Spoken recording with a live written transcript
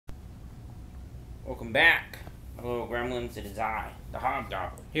Welcome back, hello gremlins. It is I, the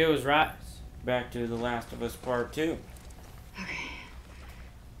Hobgoblin. Heroes Rise. Back to The Last of Us Part 2. Okay.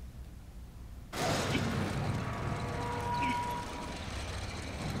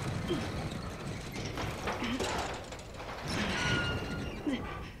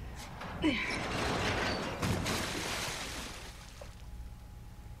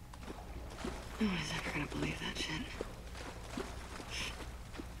 No one's ever gonna believe that shit.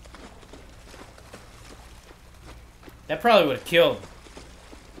 That probably would have killed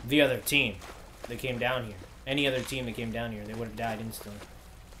the other team that came down here. Any other team that came down here, they would have died instantly.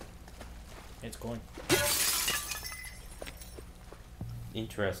 It's going.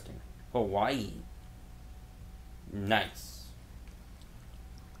 Interesting. Hawaii. Nice.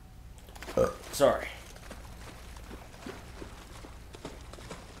 Sorry.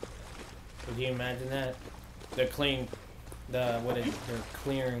 Could you imagine that? They're clearing they're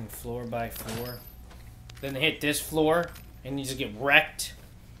clearing floor by floor. Then they hit this floor and you just get wrecked.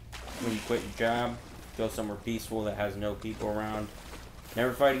 When you quit your job, go somewhere peaceful that has no people around.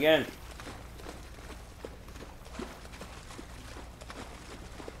 Never fight again.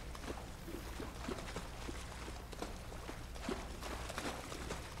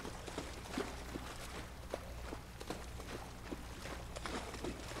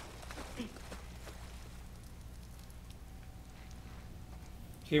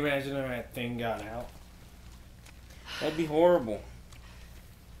 Can you imagine if that thing got out? That'd be horrible.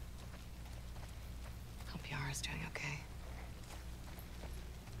 Hope Yara's doing okay.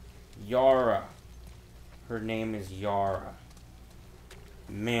 Yara. Her name is Yara.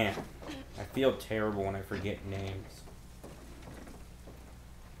 Man, I feel terrible when I forget names.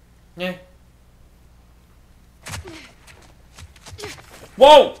 Yeah.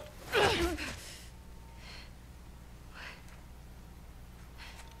 Whoa!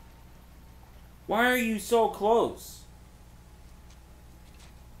 Why are you so close?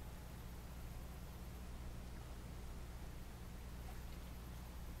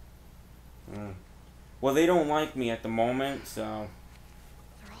 Well, they don't like me at the moment, so...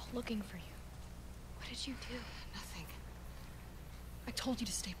 They're all looking for you. What did you do? Nothing. I told you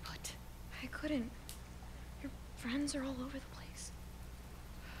to stay put. I couldn't. Your friends are all over the place.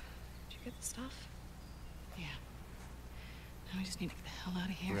 Did you get the stuff? Yeah. Now we just need to get the hell out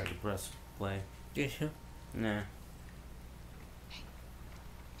of I here. got to press play. Did you? Nah.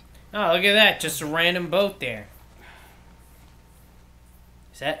 Oh, look at that. Just a random boat there.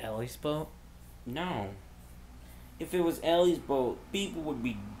 Is that Ellie's boat? No. If it was Ellie's boat, people would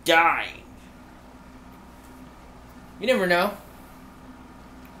be dying. You never know.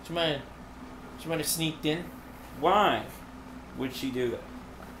 She might have sneaked in. Why would she do that?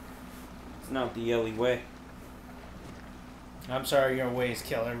 It's not the Ellie way. I'm sorry, your ways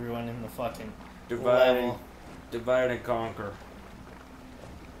kill everyone in the fucking Divide, level. divide and conquer.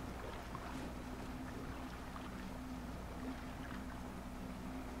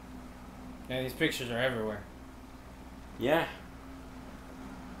 Yeah, these pictures are everywhere. Yeah.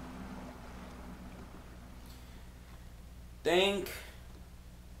 Thank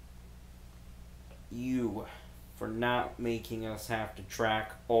you for not making us have to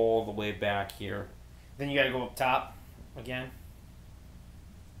track all the way back here. Then you gotta go up top again.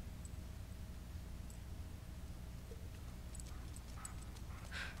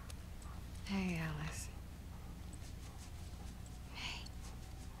 Hey, Alice. Hey.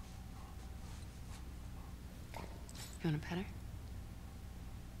 You want a pet her?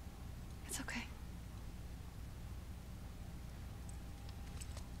 It's okay.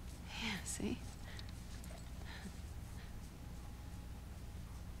 Yeah, see?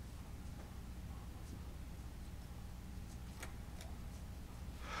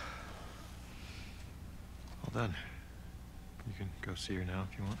 Well done. You can go see her now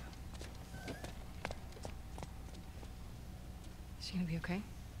if you want. Is she gonna be okay?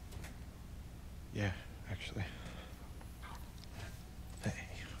 Yeah, actually. Hey.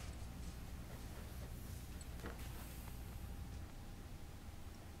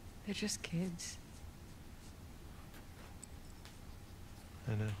 They're just kids.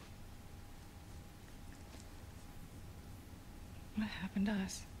 I know. What happened to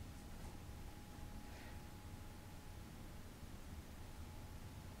us?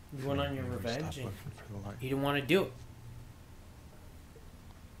 You went on your Maybe we stopped revenge and looking for the light. you didn't want to do it.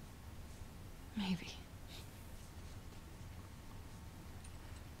 Maybe.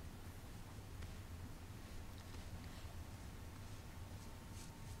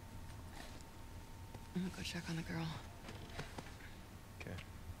 I'm gonna go check on the girl. Okay.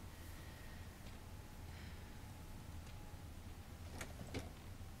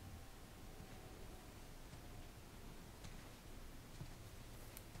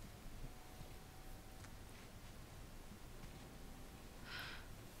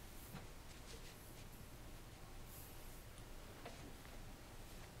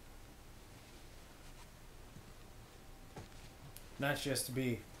 not just to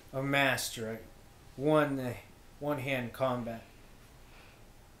be a master at one-hand combat.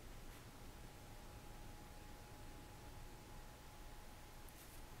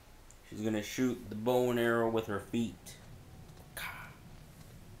 She's gonna shoot the bow and arrow with her feet.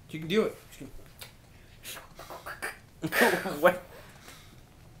 You can do it.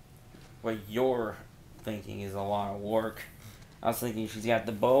 What you're thinking is a lot of work. I was thinking she's got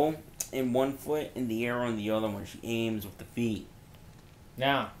the bow in one foot and the arrow in the other one. She aims with the feet.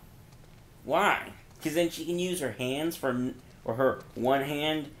 Now. Why? Because then she can use her hands or her one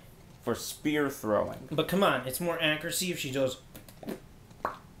hand for spear throwing. But come on, it's more accuracy if she goes.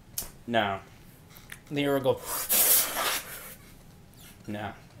 No. The arrow go.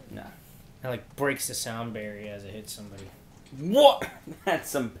 No. It like breaks the sound barrier as it hits somebody. What?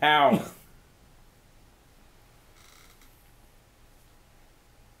 That's some power.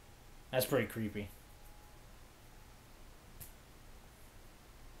 That's pretty creepy.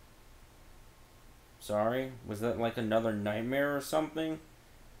 Sorry? Was that like another nightmare or something?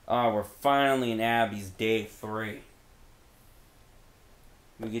 Oh, we're finally in Abby's day 3.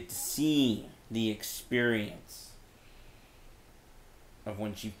 We get to see the experience of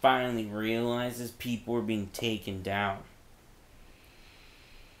when she finally realizes people are being taken down.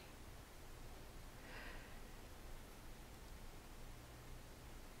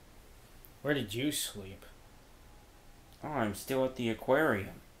 Where did you sleep? Oh, I'm still at the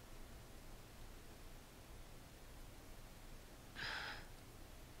aquarium.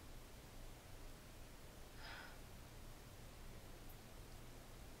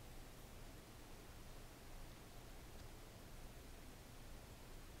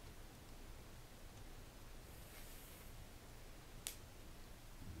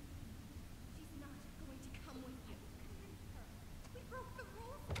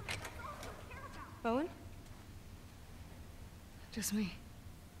 Owen? Just me.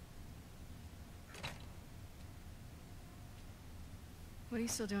 What are you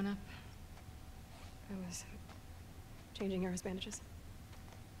still doing up? I was changing Yara's bandages.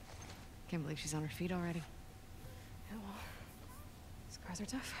 Can't believe she's on her feet already. Yeah, well, scars are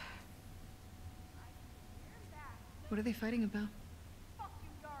tough. What are they fighting about? Fuck you,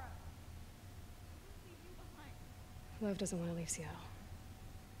 Yara. We'll leave you behind. Love doesn't want to leave Seattle.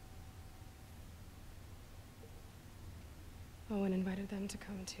 Owen invited them to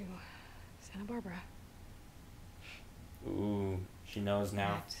come to Santa Barbara. Ooh, she knows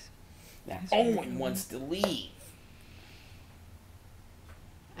now. That That's really Owen wants to leave.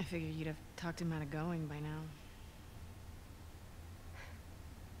 I figured you'd have talked him out of going by now.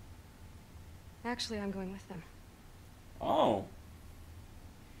 Actually, I'm going with them. Oh.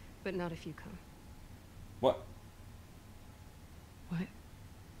 But not if you come. What? What?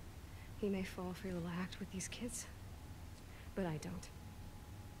 He may fall for your little act with these kids, but I don't.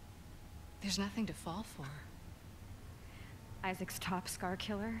 There's nothing to fall for. Isaac's top scar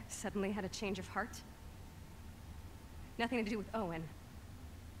killer suddenly had a change of heart. Nothing to do with Owen.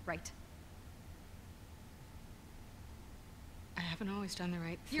 Right. I haven't always done the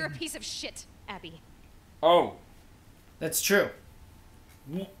right thing. You're a piece of shit, Abby. Oh. That's true.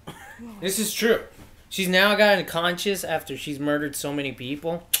 This is true. She's now got unconscious after she's murdered so many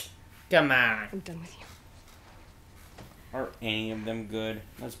people. Come on. I'm done with you. Are any of them good?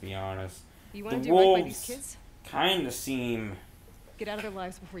 Let's be honest. You want The to do right by wolves these kids? kind of seem Get out of their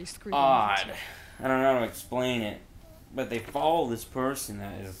lives before you screw odd. them. I don't know how to explain it. But they follow this person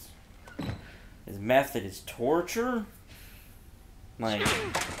that is... His method is torture? Like...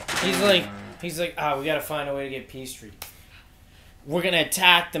 He's like, we gotta find a way to get Peace Street. We're gonna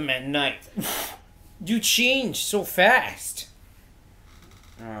attack them at night. You changed so fast.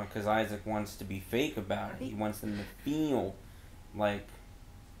 Oh, because Isaac wants to be fake about it. He wants them to feel like...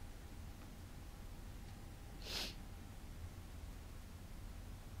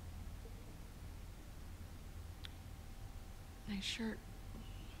 Nice shirt.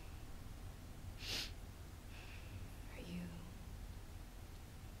 Are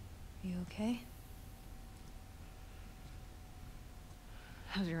you okay?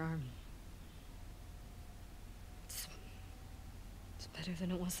 How's your arm? It's better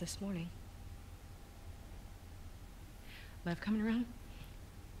than it was this morning. Lev coming around?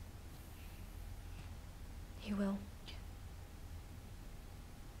 He will.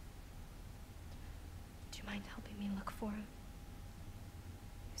 Do you mind helping me look for him?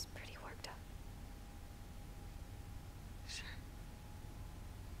 He's pretty worked up. Sure.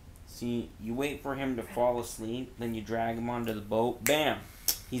 See, you wait for him to fall asleep, then you drag him onto the boat. Bam!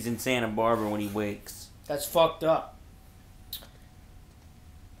 He's in Santa Barbara when he wakes. That's fucked up.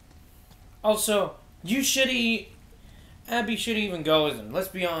 Also, you should Abby shouldn't even go with him. Let's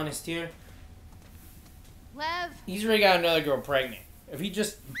be honest here. Lev! He's already got another girl pregnant. If he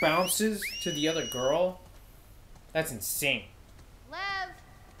just bounces to the other girl, that's insane. Lev!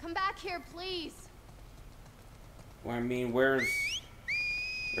 Come back here, please! Well, I mean, where's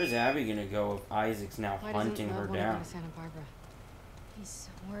Abby gonna go if Isaac's now Why doesn't hunting Lev her wanna go down? to Santa Barbara? He's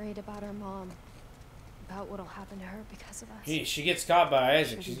worried about our mom. About what'll happen to her because of us. Hey, she gets caught by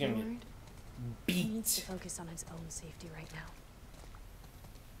Isaac. Should She's he be gonna get worried? He needs to beat. focus on his own safety right now.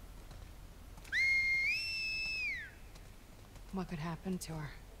 What could happen to her?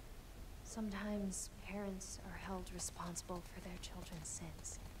 Sometimes parents are held responsible for their children's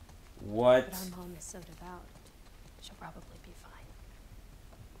sins. What? But our mom is so devout, she'll probably be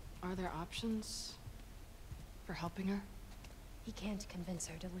fine. Are there options for helping her? He can't convince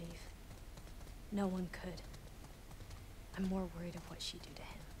her to leave. No one could. I'm more worried of what she'd do to him.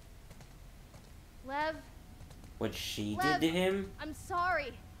 Lev, What she Lev, did to him? I'm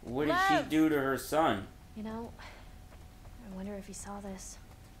sorry. What did she Lev! do to her son? You know, I wonder if he saw this.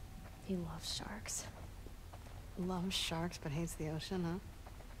 He loves sharks. Loves sharks but hates the ocean, huh?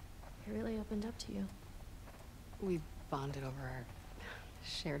 He really opened up to you. We bonded over our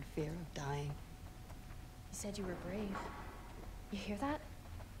shared fear of dying. He said you were brave. You hear that?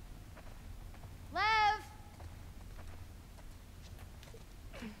 Lev!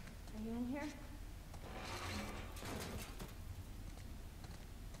 Are you in here?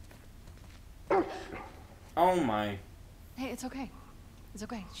 Oh my. Hey, it's okay. It's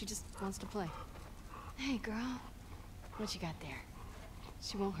okay. She just wants to play. Hey, girl. What you got there?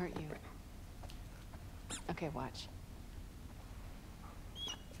 She won't hurt you. Okay, watch.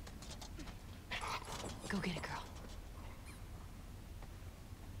 Go get it, girl.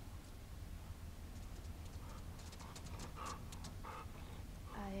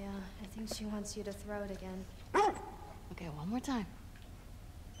 I think she wants you to throw it again. Okay, one more time.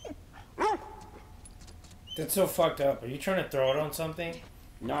 That's so fucked up. Are you trying to throw it on something?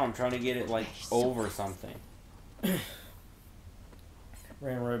 No, I'm trying to get it like over something.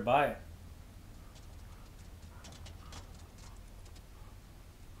 Ran right by it.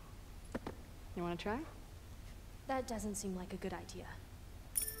 You want to try? That doesn't seem like a good idea.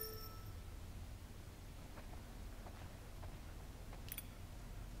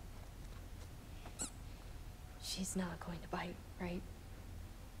 She's not going to bite, right?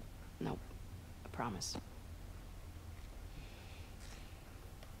 Nope. I promise.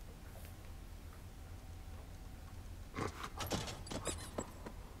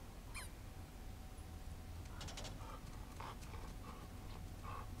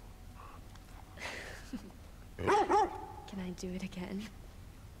 Can I do it again?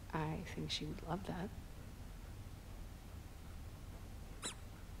 I think she would love that.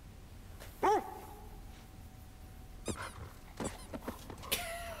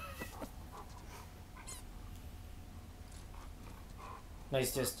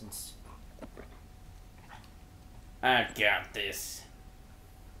 Nice distance. I got this.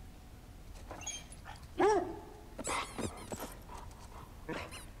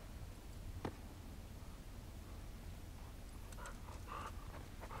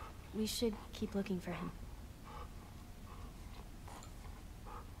 We should keep looking for him.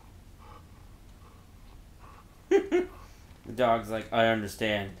 The dog's like, I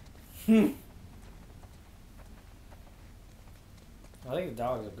understand. I think the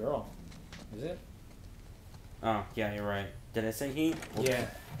dog's a girl. Is it? Oh, yeah, you're right. Did I say he? Whoops. Yeah,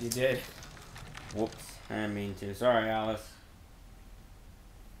 you did. Whoops. I didn't mean to. Sorry, Alice.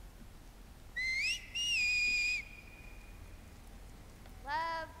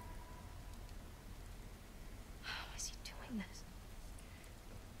 Lev! How is he doing this?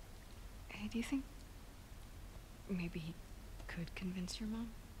 Hey, do you think maybe he could convince your mom?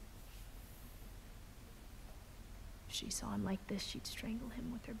 If she saw him like this, she'd strangle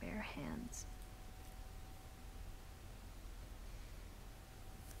him with her bare hands.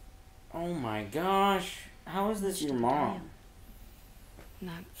 Oh my gosh. How is this your mom?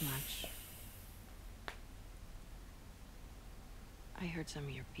 Not much. I heard some of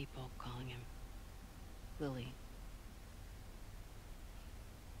your people calling him Lily.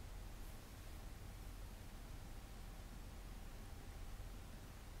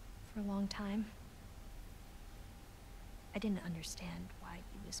 For a long time, I didn't understand why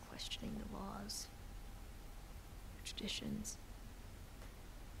he was questioning the laws, the traditions.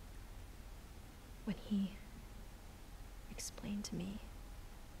 When he explained to me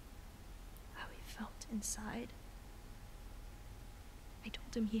how he felt inside, I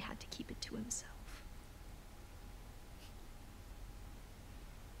told him he had to keep it to himself.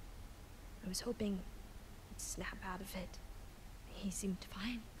 I was hoping he'd snap out of it. He seemed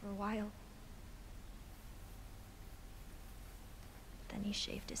fine for a while. Then he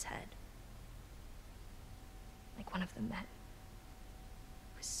shaved his head. Like one of the men.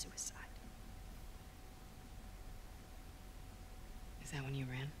 It was suicide. Is that when you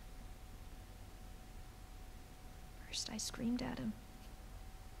ran? First I screamed at him.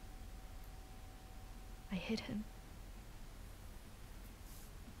 I hit him.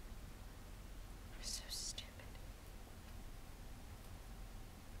 I was so stupid.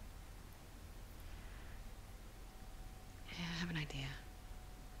 Yeah, I have an idea.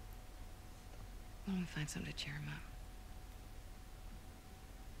 Why don't we find something to cheer him up?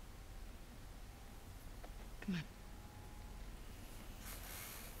 Come on.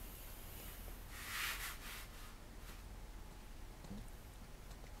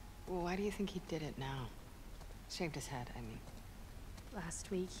 Well, why do you think he did it now? Shaved his head, I mean.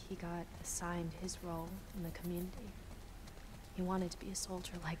 Last week, he got assigned his role in the community. He wanted to be a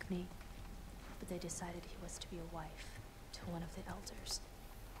soldier like me, but they decided he was to be a wife to one of the elders.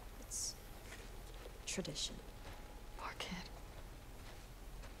 It's tradition. Poor kid.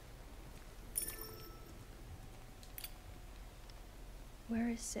 Where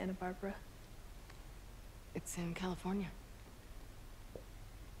is Santa Barbara? It's in California.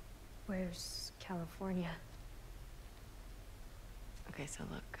 Where's California? Okay, so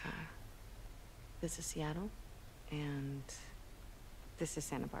look, this is Seattle, and this is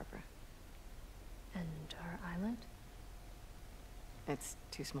Santa Barbara. And our island? It's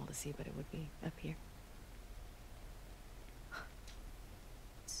too small to see, but it would be up here.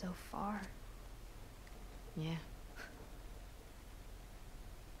 It's so far. Yeah.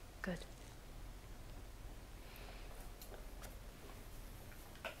 Good.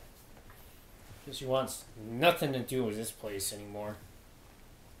 She wants nothing to do with this place anymore.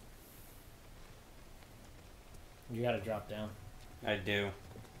 You gotta drop down. I do.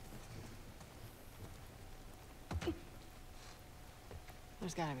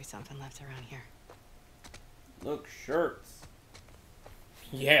 There's gotta be something left around here. Look, shirts.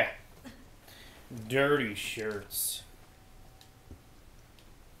 Yeah. Dirty shirts.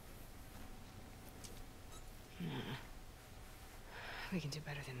 We can do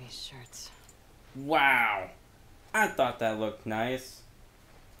better than these shirts. Wow. I thought that looked nice.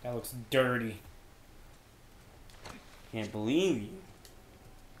 That looks dirty. Can't believe you.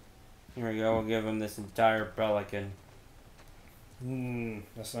 Here we go. We'll give him this entire pelican.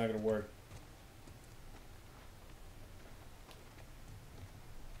 That's not gonna work.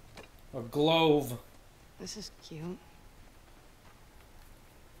 A glove. This is cute.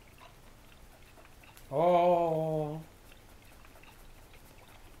 Oh.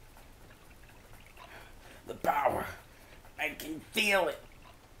 The power. I can feel it.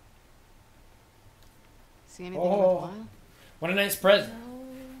 See anything Oh. worthwhile? What a nice present. No.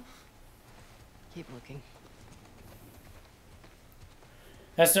 Keep looking.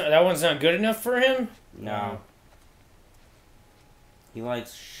 That one's not good enough for him? No. He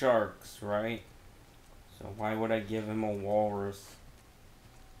likes sharks, right? So why would I give him a walrus?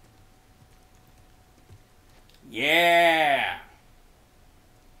 Yeah!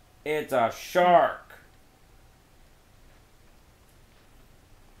 It's a shark!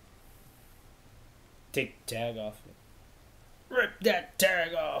 Take the tag off it. Rip that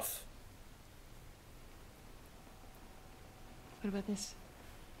tag off. What about this?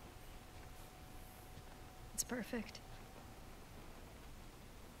 It's perfect.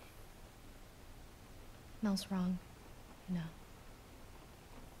 Mel's wrong. You know.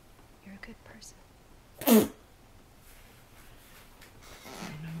 You're a good person. You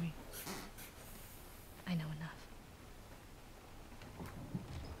don't know me. I know enough.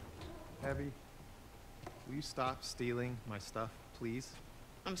 Abby, will you stop stealing my stuff, please?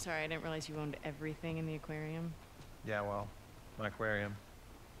 I'm sorry, I didn't realize you owned everything in the aquarium. Yeah, well, my aquarium,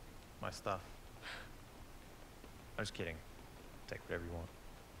 my stuff. I'm just kidding. Take whatever you want.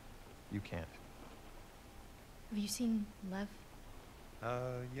 You can't. Have you seen Lev?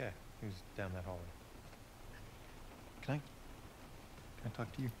 Yeah, he was down that hallway. Can I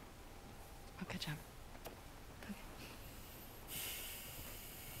talk to you? I'll catch up.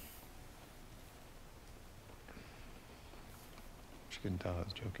 She couldn't tell I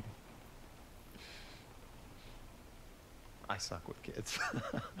was joking. I suck with kids.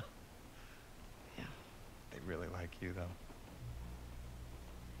 Yeah. They really like you, though.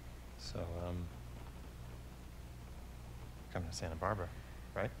 So, come to Santa Barbara,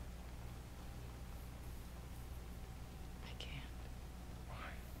 right? I can't.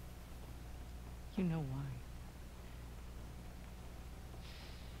 Why? You know why.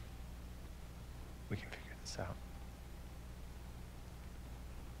 We can figure this this out.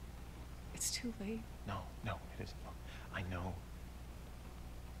 It's too late. No, no, it isn't. I know.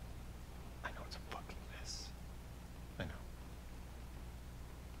 I know it's a fucking mess. I know.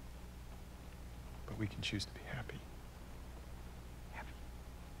 But we can choose to be happy. Happy.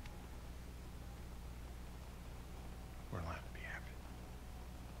 We're allowed to be happy.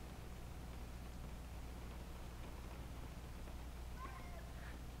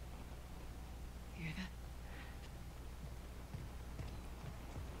 You hear that?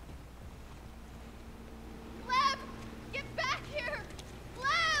 Gleb! Get back here!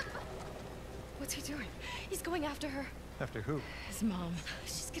 Gleb! What's he doing? He's going after her. After who? His mom.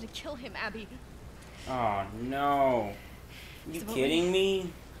 She's gonna kill him, Abby. Oh no. You So what kidding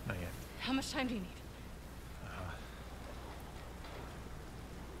me? Not yet. How much time do you need?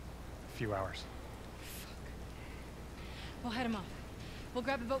 A few hours. We'll head him off. We'll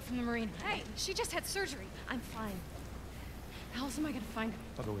grab a boat from the marina. Hey, she just had surgery. I'm fine. How else am I gonna find him?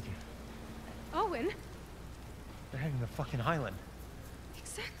 I'll go with you. Owen? They're heading to the fucking island.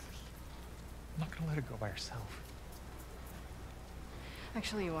 Exactly. I'm not gonna let her go by herself.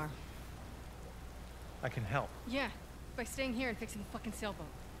 Actually, you are. I can help. Yeah, by staying here and fixing the fucking sailboat.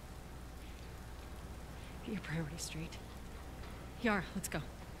 Get your priorities straight. Yara, let's go.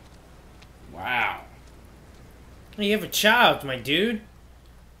 Wow. You have a child, my dude.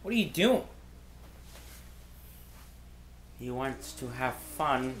 What are you doing? He wants to have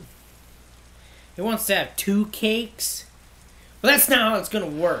fun. He wants to have 2 cakes? Well, that's not how it's gonna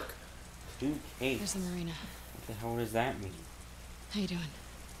work. 2 There's cakes. the marina. What the hell does that mean? How you doing?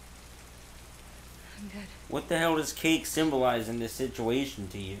 I'm good. What the hell does cake symbolize in this situation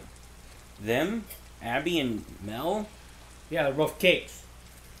to you? Them? Abby and Mel? Yeah, they're both cakes.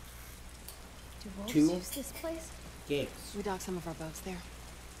 Do wolves 2 use this place? cakes. We docked some of our boats there.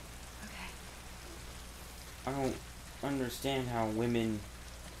 Okay. I don't understand how women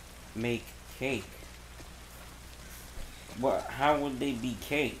make cake. What? How would they be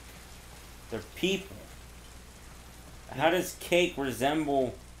cake? They're people. How does cake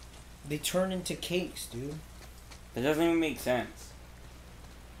resemble... They turn into cakes, dude. That doesn't even make sense.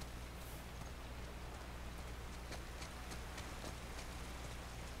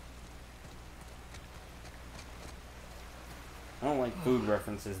 I don't like food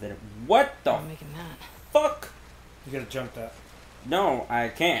references that... What the I'm making that. fuck? You gotta jump that. No, I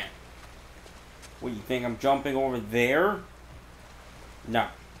can't. What, you think I'm jumping over there? No.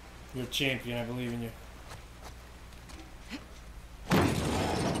 You're a champion, I believe in you.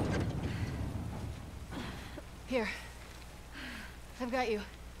 Here. I've got you.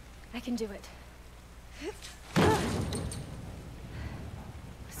 I can do it.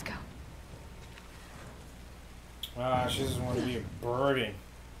 Let's go. Ah, she doesn't want to be a burden.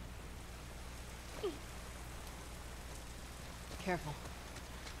 Careful.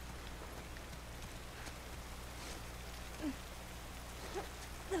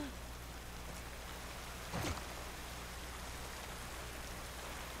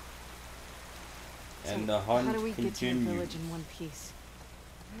 And the hunt How do we get to the continues. village in one piece?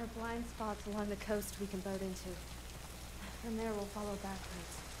 There are blind spots along the coast we can boat into. From there, we'll follow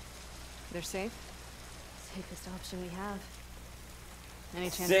backwards. They're safe? Safest option we have. Any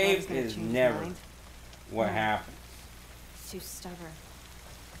chance Safe Bob's gonna is change his never mind? what No. happened. He's too stubborn.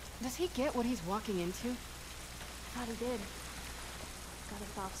 Does he get what he's walking into? Thought he did. Got a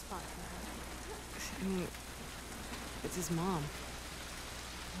soft spot for her. I mean, it's his mom.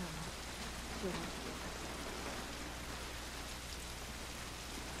 No. We won't.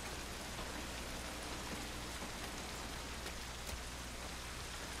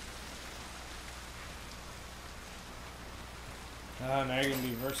 Ah, now you're gonna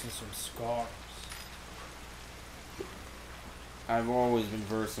be versing some scars. I've always been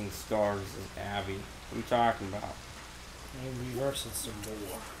versing scars as Abby. What are you talking about? You're gonna be versing some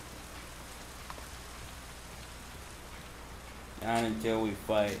more. Not until we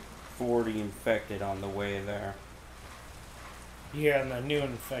fight 40 infected on the way there. Yeah, and the new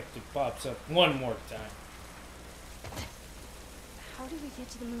infected pops up one more time. How do we get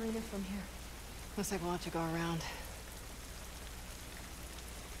to the marina from here? Looks like we'll have to go around.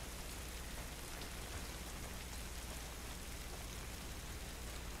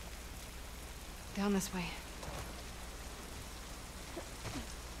 Down this way.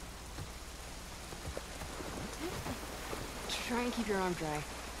 Try and keep your arm dry.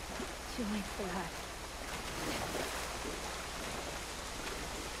 Too late for that.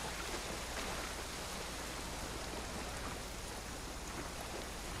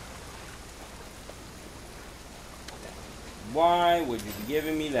 Why would you be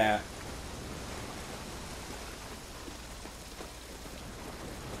giving me that?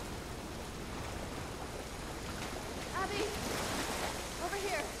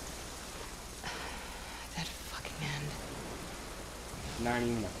 not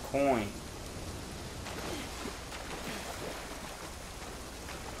even a coin.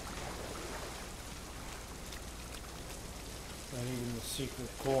 Not even the secret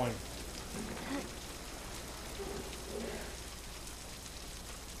coin.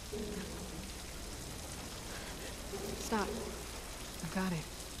 Stop. I've got it.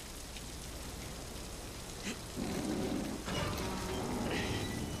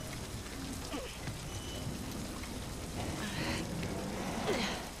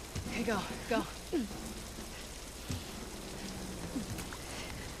 Okay, go, go.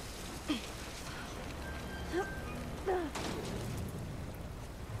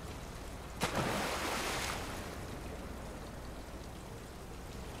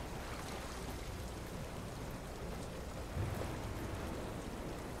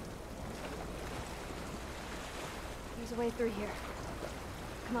 There's a way through here.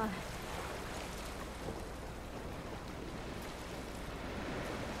 Come on.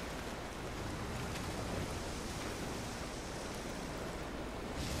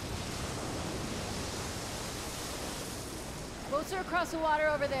 Boats are across the water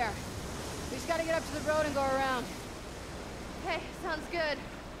over there. We just gotta get up to the road and go around. Okay, sounds good.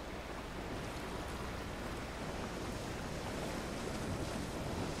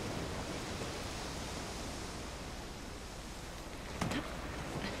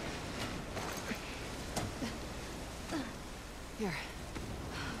 Here.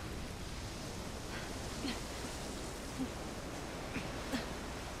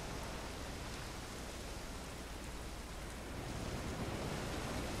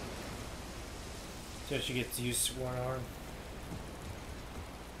 So she gets used to one arm.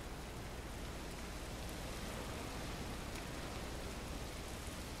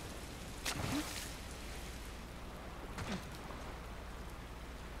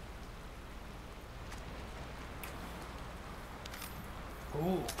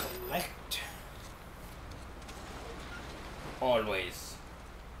 Ooh, collect. Always.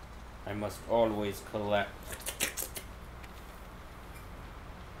 I must always collect.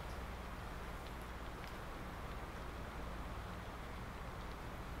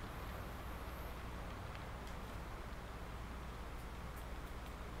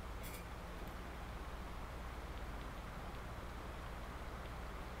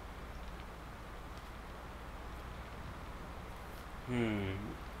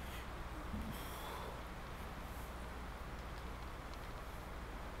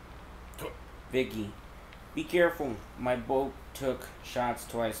 Vicky, be careful. My boat took shots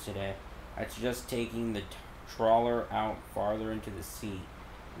twice today. I suggest taking the trawler out farther into the sea.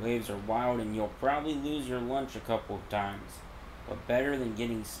 Waves are wild and you'll probably lose your lunch a couple of times. But better than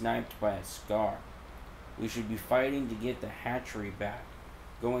getting sniped by a scar. We should be fighting to get the hatchery back.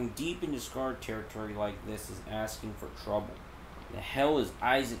 Going deep into scar territory like this is asking for trouble. The hell is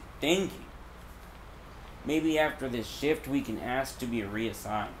Isaac thinking? Maybe after this shift we can ask to be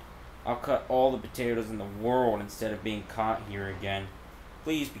reassigned. I'll cut all the potatoes in the world instead of being caught here again.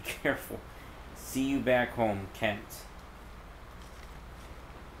 Please be careful. See you back home, Kent.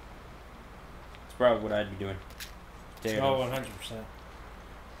 That's probably what I'd be doing. Potatoes. Oh, 100%.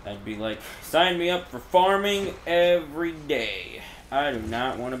 I'd be like, sign me up for farming every day. I do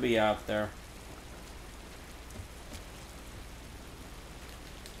not want to be out there.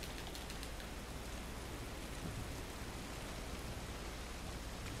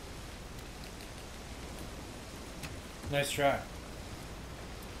 Nice try.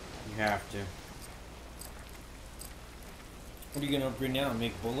 You have to. What are you gonna upgrade now?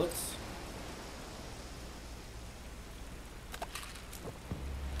 Make bullets?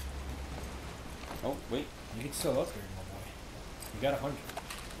 Oh, wait. You can still upgrade, my boy. You got 100.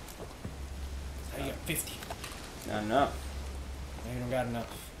 Now you got 50. Not enough. Now you don't got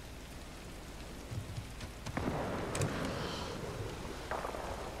enough.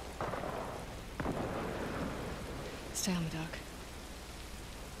 Stay on the dock.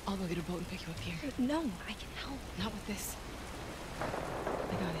 I'll go get a boat and pick you up here. No, I can help. Not with this.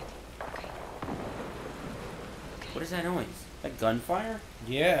 I got it. Okay. What is that noise? That gunfire?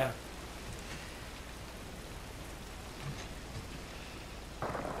 Yeah.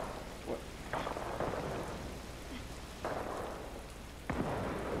 What?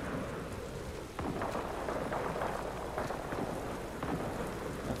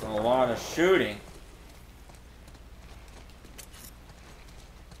 That's a lot of shooting.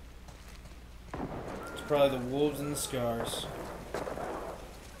 Probably the wolves and the scars.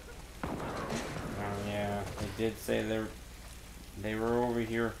 Oh yeah, they did say they were over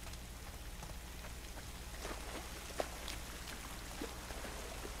here.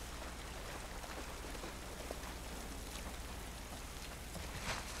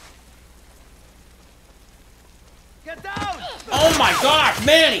 my gosh,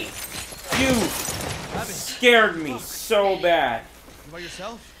 Manny! You scared me so bad. You by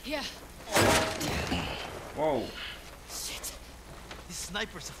yourself? Yeah. Whoa. Shit. This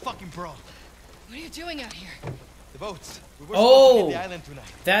sniper's a fucking pro. What are you doing out here? The boats. We were Oh, supposed to hit the island tonight.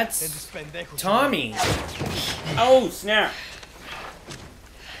 Then this that's pendejo Tommy. Oh, snap.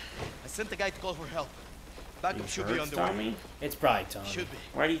 I sent the guy to call for help. Backup You should sure be on it's the way. Tommy? It's probably Tommy. Should be.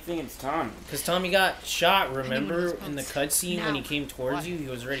 Why do you think it's Tommy? Because Tommy got shot, one of remember? those In the boats. cutscene when he Now. came towards Why? you, he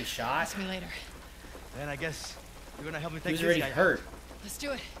was already shot. Ask me later. Then I guess you're gonna help me He take was this already guy out. hurt. Let's do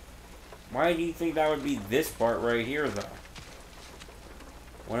it. Why do you think that would be this part right here, though?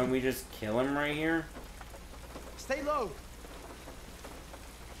 Why don't we just kill him right here? Stay low.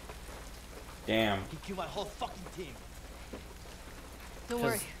 Damn. He killed my whole fucking team. Don't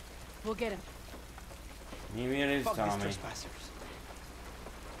 'Cause- worry. We'll get him. Maybe it is Fuck these Tommy. trespassers.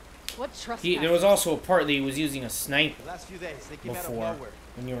 What trust? There was also a part that he was using a sniper The last few days, they came out of before nowhere.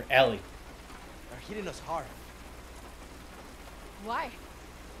 when you were Ellie. They're hitting us hard. Why?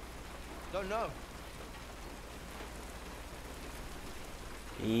 Don't know.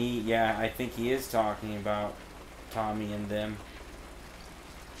 Yeah, I think he is talking about Tommy and them.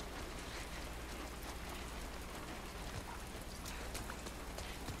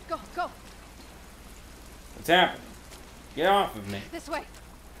 Go, go. What's happening? Get off of me. This way.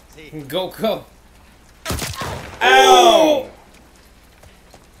 See, Go, go. Ow!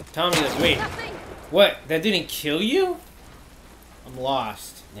 Tommy, like, wait, Nothing. what? That didn't kill you? I'm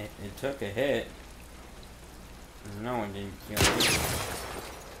lost. It took a hit. No one didn't kill me.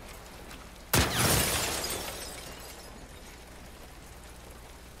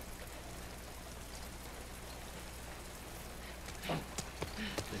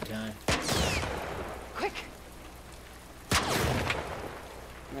 Good time. Quick.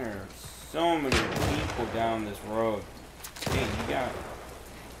 There are so many people down this road. Hey, you got...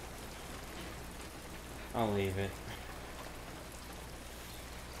 I'll leave it.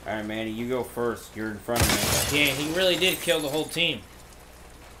 Alright, Manny, you go first. You're in front of me. Yeah, he really did kill the whole team.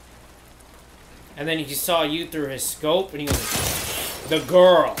 And then he saw you through his scope, and he was like, the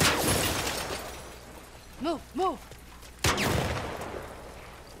girl. Move, move.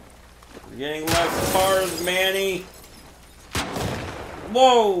 We're getting less cars, Manny.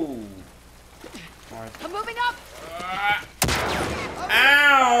 Whoa! I'm moving up.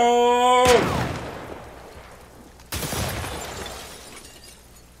 Ow!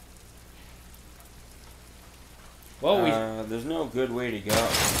 Well, there's no good way to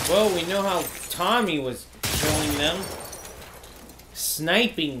go. we know how Tommy was killing them.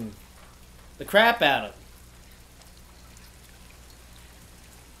 Sniping the crap out of them.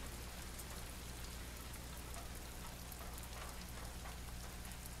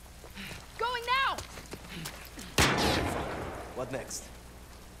 Going now. what next?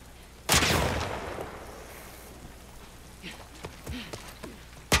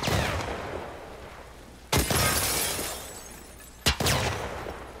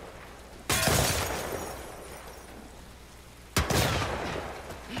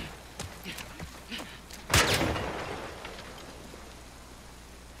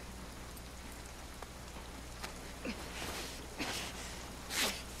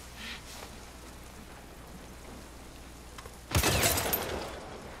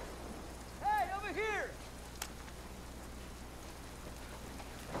 Hey, over here!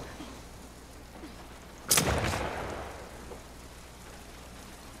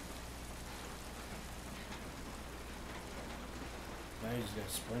 Now he's gonna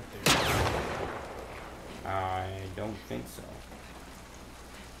sprint there. I don't think so.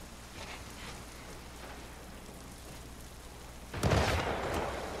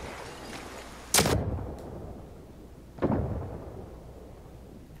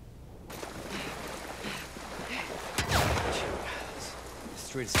 The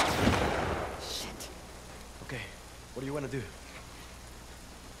streets. Shit. Okay, what do you want to do?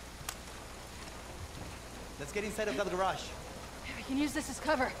 Let's get inside of that garage. We can use this as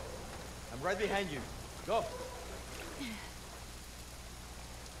cover. I'm right behind you. Go.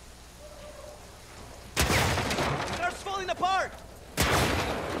 Car's falling apart!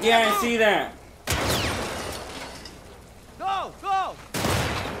 Yeah, I see that. Go! Go!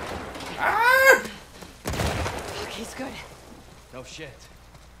 Ah! Look, he's good. No shit.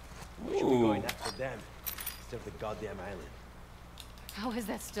 We should be Ooh. going after them instead of the goddamn island. How is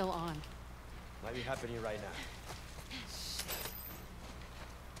that still on? Might be happening right now.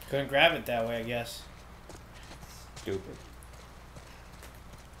 Couldn't grab it that way, I guess. Stupid.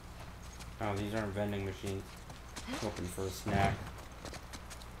 Oh, these aren't vending machines. Hoping for a snack.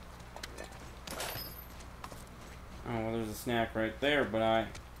 Oh, well, there's a snack right there, but I'm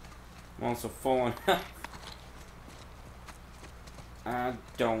also full on health. I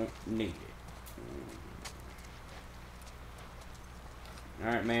don't need it.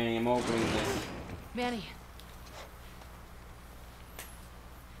 Alright, Manny, I'm opening this. Manny.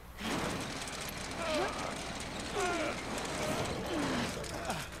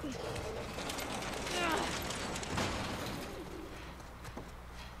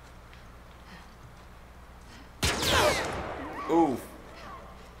 Ooh.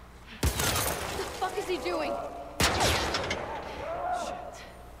 What the fuck is he doing?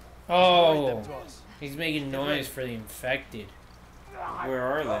 Oh, he's making noise for the infected. Where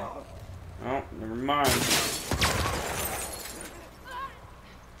are they? Oh, never mind.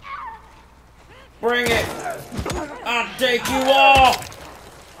 Bring it! I'll take you all!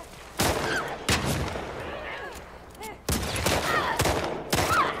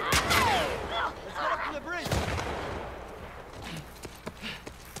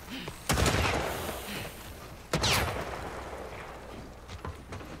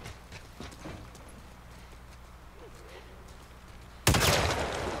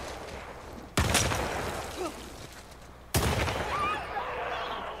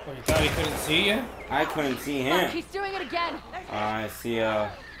 Well, you thought he couldn't see you? I couldn't see him. Fuck, he's doing it again. I see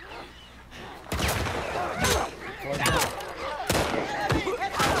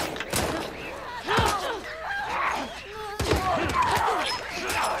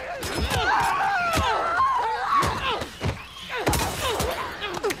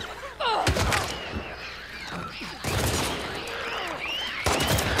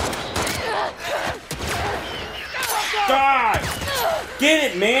Die! Get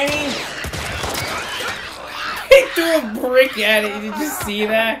it, Manny! He threw a brick at it. Did you just see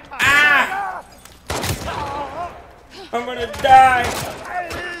that? Ah! I'm gonna die!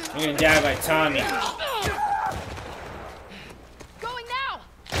 You're gonna die by Tommy. Going now.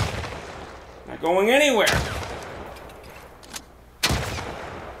 Not going anywhere!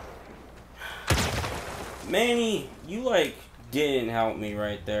 Manny, you like didn't help me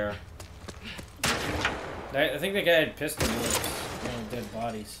right there. I think the guy had pistol bullets and dead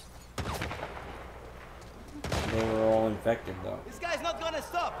bodies. They were all infected though. This guy's not gonna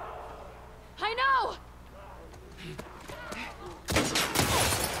stop. I know.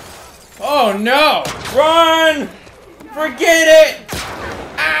 Oh no! Run! Forget it!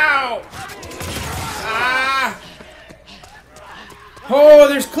 Ow! Ah! Oh,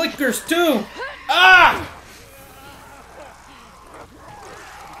 there's clickers too! Ah!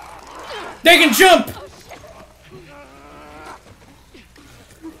 They can jump!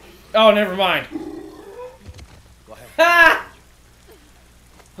 Oh, never mind. Ah!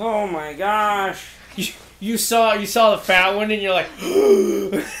 Oh my gosh! You saw the fat one and you're like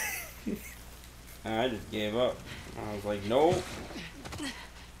I just gave up. I was like, nope.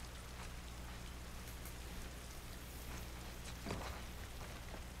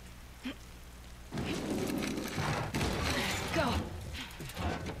 Go.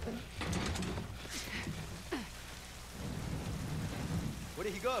 Where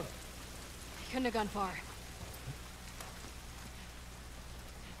did he go? He couldn't have gone far.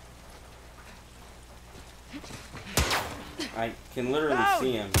 I can literally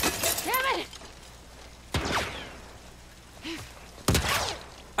see him. Damn it!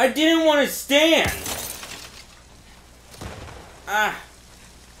 I didn't want to stand! Ah!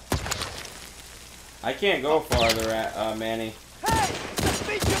 I can't go farther, Manny. Hey! The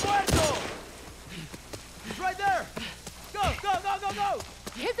pinche muerto! He's right there! Go, go, go, go, go!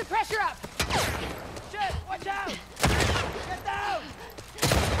 Hit the pressure up. Shit! Watch out! Get down!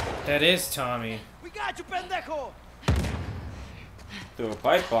 That is Tommy. We got you, pendejo! Threw a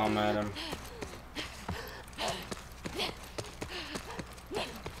pipe bomb at him.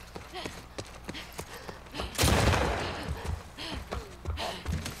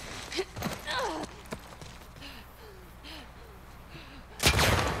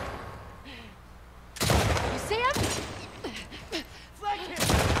 You see him? Flank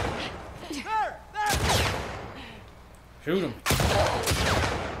him! There! There! Shoot him.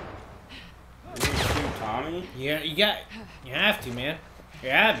 You gonna shoot Tommy? Yeah, you have to, man.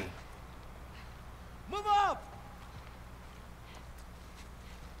 You're Abby. Move up!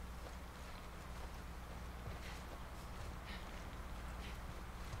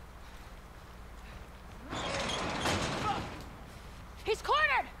 He's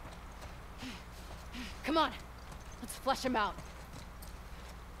cornered. Come on. Let's flush him out.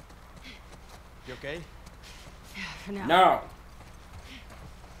 You okay? For now. No!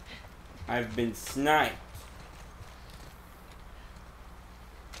 I've been sniped.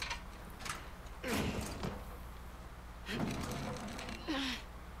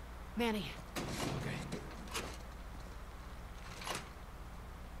 Manny.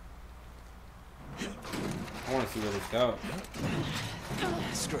 I want to see where this goes.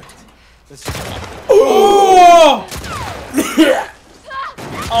 Screw it. Let's Oh!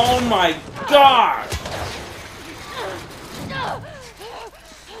 Oh my god!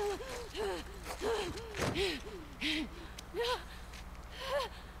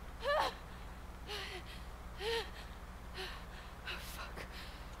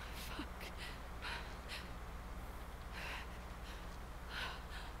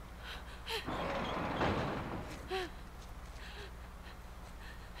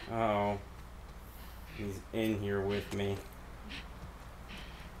 Oh, he's in here with me.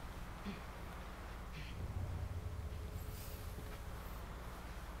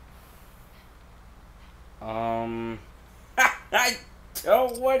 I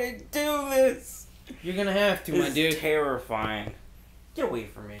don't want to do this. You're gonna have to, my This dude. is terrifying. Get away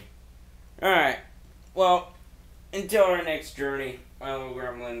from me. Alright, well, until our next journey, my little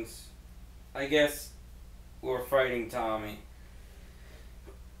gremlins, I guess we're fighting Tommy.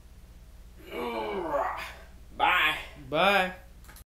 Bye. Bye.